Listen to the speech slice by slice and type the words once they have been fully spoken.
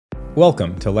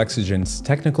Welcome to Lexogen's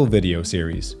technical video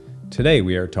series. Today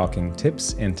we are talking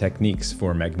tips and techniques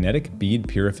for magnetic bead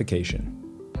purification.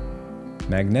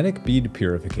 Magnetic bead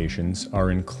purifications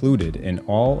are included in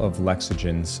all of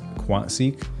Lexogen's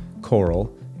QuantSeq,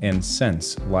 CORALL, and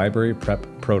Sense library prep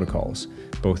protocols,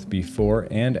 both before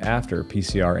and after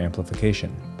PCR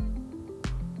amplification.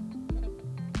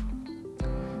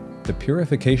 The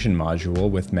purification module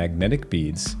with magnetic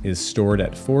beads is stored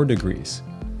at 4 degrees.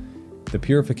 The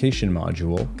purification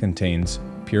module contains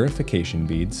purification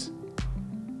beads,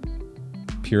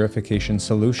 purification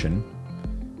solution,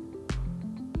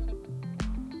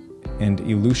 and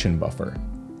elution buffer.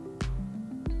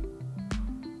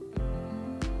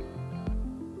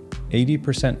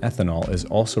 80% ethanol is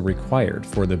also required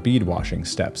for the bead washing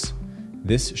steps.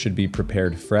 This should be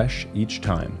prepared fresh each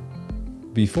time.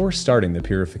 Before starting the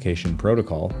purification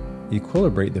protocol,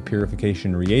 equilibrate the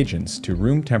purification reagents to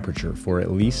room temperature for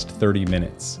at least 30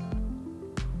 minutes.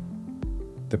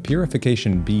 The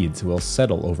purification beads will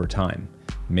settle over time.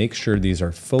 Make sure these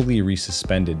are fully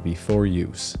resuspended before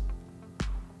use.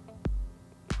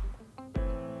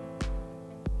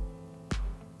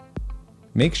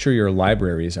 Make sure your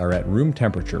libraries are at room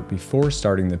temperature before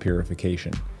starting the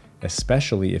purification,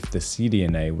 especially if the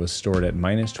cDNA was stored at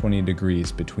 -20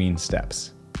 degrees between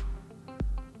steps.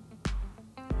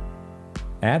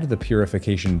 Add the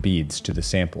purification beads to the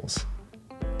samples.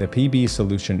 The PB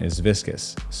solution is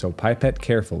viscous, so pipette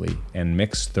carefully and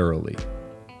mix thoroughly.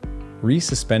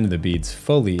 Resuspend the beads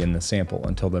fully in the sample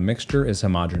until the mixture is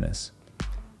homogeneous.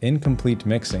 Incomplete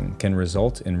mixing can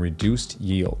result in reduced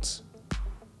yields.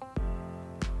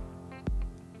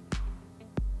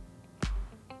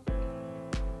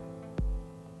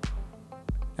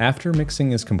 After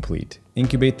mixing is complete,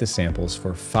 incubate the samples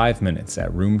for 5 minutes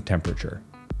at room temperature.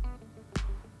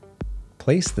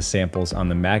 Place the samples on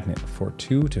the magnet for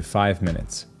 2 to 5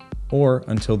 minutes, or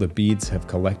until the beads have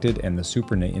collected and the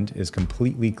supernatant is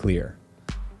completely clear.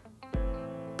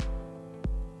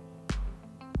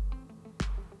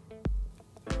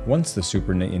 Once the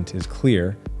supernatant is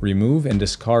clear, remove and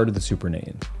discard the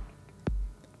supernatant.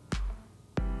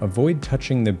 Avoid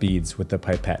touching the beads with the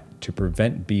pipette to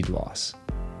prevent bead loss.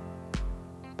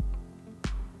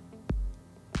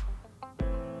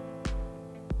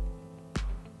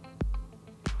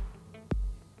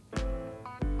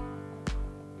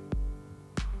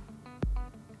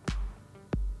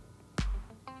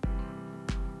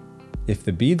 If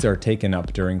the beads are taken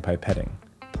up during pipetting,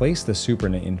 place the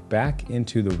supernatant back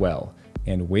into the well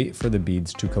and wait for the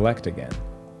beads to collect again.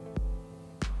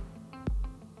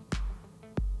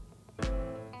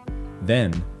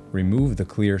 Then, remove the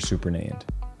clear supernatant.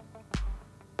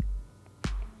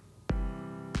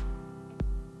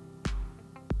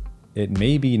 It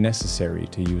may be necessary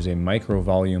to use a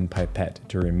microvolume pipette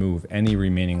to remove any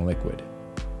remaining liquid.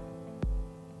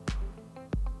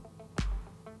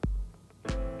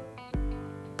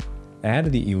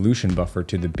 Add the elution buffer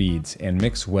to the beads and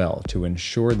mix well to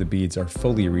ensure the beads are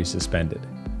fully resuspended.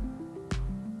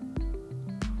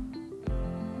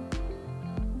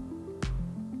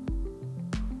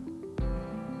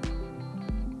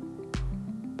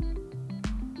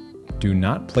 Do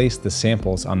not place the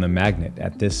samples on the magnet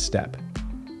at this step.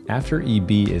 After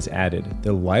EB is added,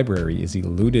 the library is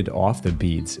eluted off the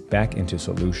beads back into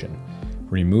solution.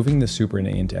 Removing the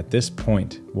supernatant at this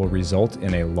point will result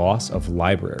in a loss of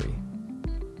library.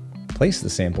 Place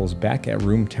the samples back at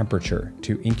room temperature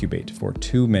to incubate for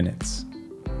 2 minutes.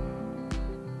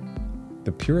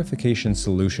 The purification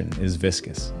solution is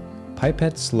viscous.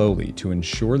 Pipette slowly to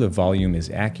ensure the volume is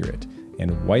accurate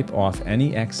and wipe off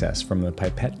any excess from the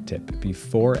pipette tip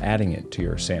before adding it to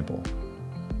your sample.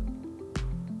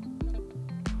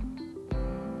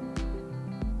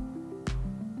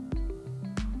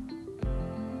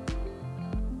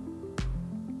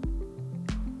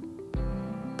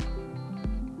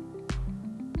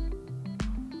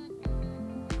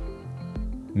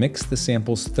 Mix the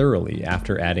samples thoroughly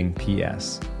after adding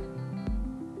PS.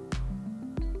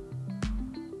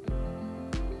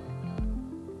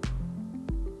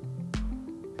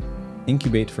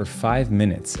 Incubate for 5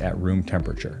 minutes at room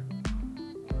temperature.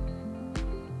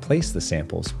 Place the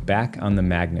samples back on the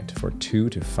magnet for 2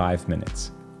 to 5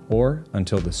 minutes, or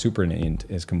until the supernatant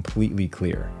is completely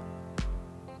clear.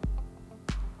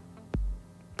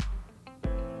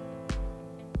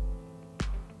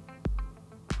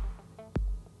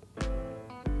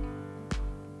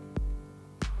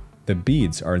 The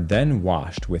beads are then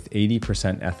washed with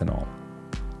 80% ethanol.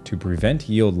 To prevent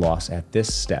yield loss at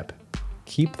this step,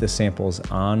 keep the samples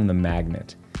on the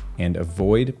magnet and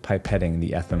avoid pipetting the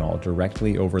ethanol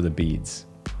directly over the beads.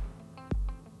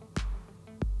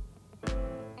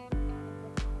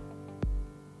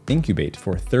 Incubate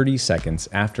for 30 seconds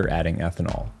after adding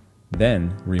ethanol.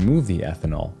 Then remove the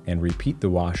ethanol and repeat the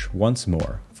wash once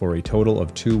more for a total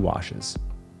of 2 washes.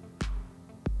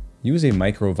 Use a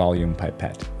microvolume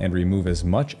pipette and remove as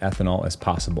much ethanol as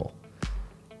possible.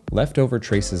 Leftover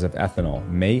traces of ethanol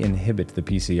may inhibit the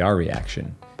PCR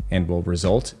reaction and will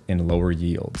result in lower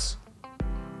yields.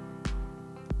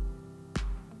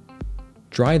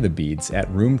 Dry the beads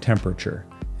at room temperature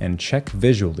and check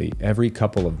visually every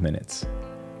couple of minutes.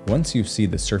 Once you see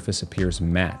the surface appears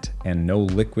matte and no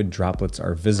liquid droplets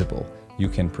are visible, you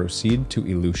can proceed to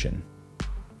elution.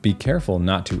 Be careful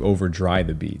not to over-dry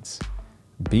the beads.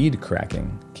 Bead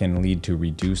cracking can lead to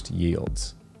reduced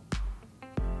yields.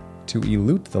 To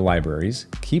elute the libraries,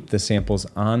 keep the samples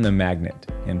on the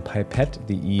magnet and pipette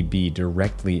the EB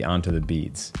directly onto the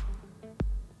beads.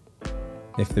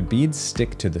 If the beads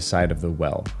stick to the side of the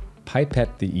well,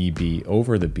 pipette the EB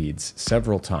over the beads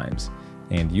several times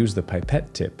and use the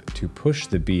pipette tip to push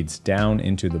the beads down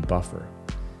into the buffer.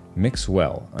 Mix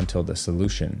well until the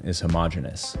solution is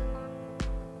homogeneous.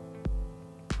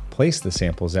 Place the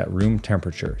samples at room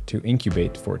temperature to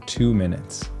incubate for 2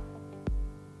 minutes.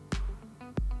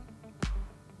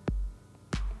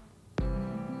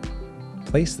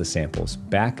 Place the samples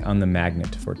back on the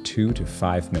magnet for 2 to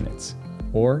 5 minutes,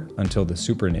 or until the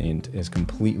supernatant is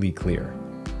completely clear.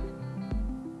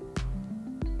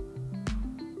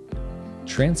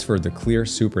 Transfer the clear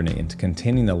supernatant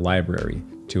containing the library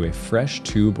to a fresh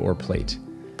tube or plate.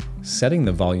 Setting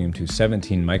the volume to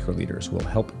 17 microliters will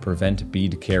help prevent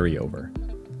bead carryover.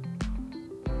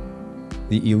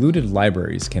 The eluted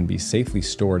libraries can be safely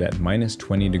stored at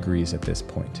 -20 degrees at this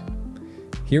point.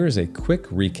 Here is a quick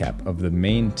recap of the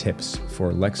main tips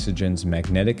for Lexogen's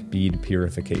magnetic bead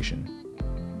purification.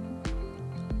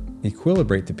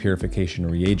 Equilibrate the purification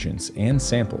reagents and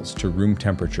samples to room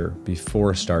temperature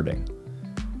before starting.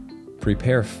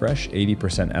 Prepare fresh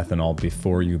 80% ethanol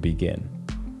before you begin.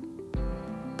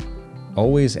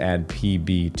 Always add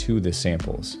PB to the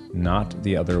samples, not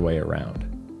the other way around.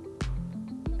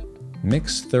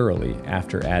 Mix thoroughly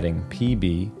after adding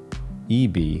PB,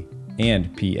 EB,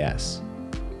 and PS.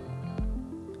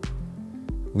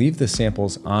 Leave the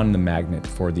samples on the magnet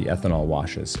for the ethanol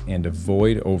washes and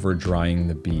avoid over-drying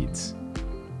the beads.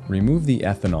 Remove the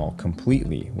ethanol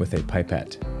completely with a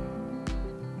pipette.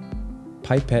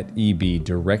 Pipette EB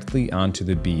directly onto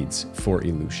the beads for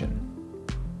elution.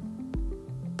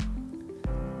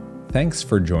 Thanks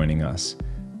for joining us.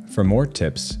 For more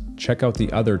tips, check out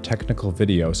the other technical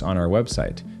videos on our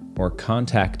website or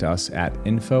contact us at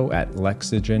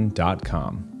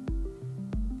info@lexogen.com.